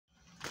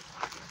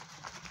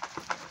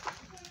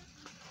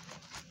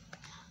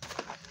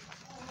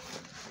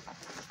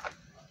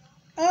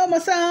my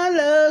son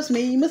loves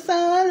me. My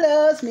son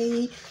loves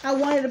me. I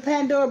wanted a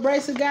Pandora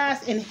bracelet,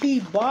 guys, and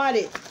he bought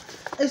it.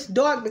 It's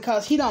dark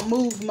because he don't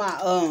move my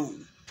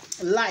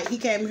light. He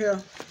came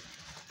here.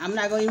 I'm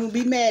not going to even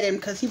be mad at him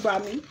because he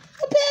brought me a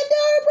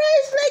Pandora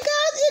bracelet,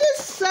 guys. It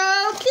is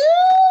so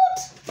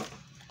cute.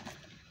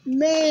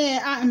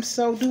 Man, I am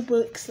so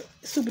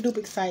super duper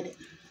excited.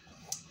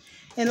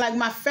 And like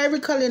my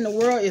favorite color in the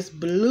world is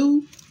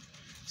blue.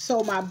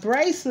 So my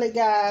bracelet,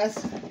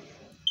 guys,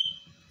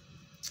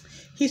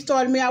 he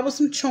started me out with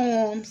some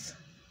charms.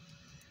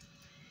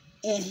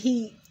 And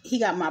he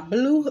got my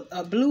blue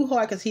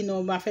heart because he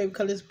knows my favorite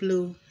color is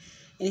blue.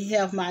 And he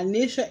have my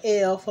initial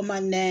L for my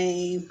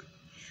name.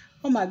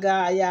 Oh my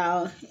God,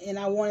 y'all. And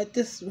I wanted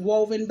this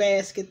woven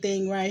basket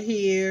thing right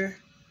here.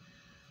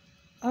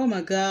 Oh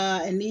my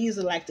God. And these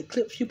are like the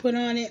clips you put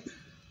on it.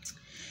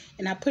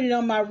 And I put it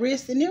on my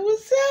wrist and it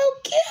was so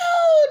cute.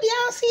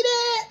 Y'all see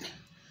that?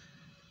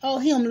 Oh,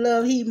 him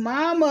love he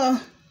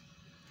mama.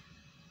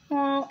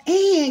 Oh,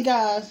 and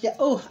guys, yeah,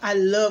 oh, I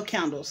love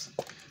candles.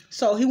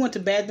 So he went to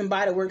Bath and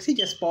Body Works. He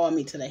just spoiled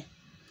me today.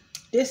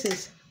 This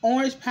is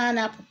orange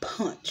pineapple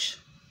punch.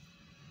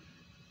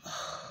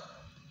 Oh,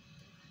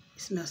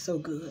 it smells so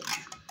good.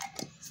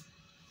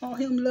 Oh,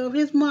 him love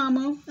his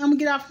mama. I'm gonna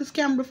get off this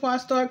camera before I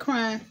start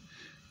crying.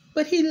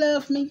 But he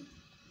loved me.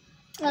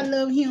 I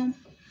love him.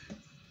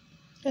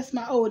 That's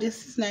my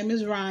oldest. His name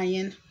is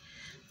Ryan.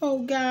 Oh,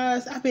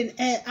 guys, I've been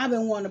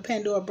wanting a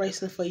Pandora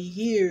bracelet for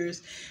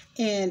years,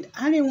 and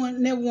I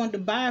never wanted to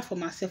buy it for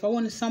myself. I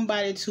wanted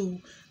somebody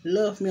to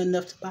love me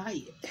enough to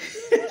buy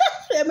it.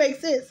 That makes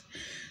sense.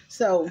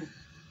 So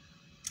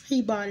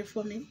he bought it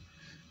for me.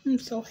 I'm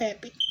so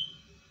happy.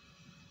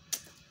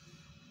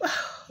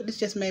 This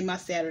just made my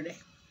Saturday.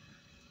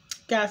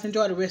 Guys,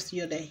 enjoy the rest of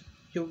your day,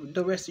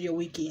 the rest of your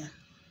weekend.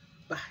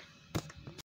 Bye.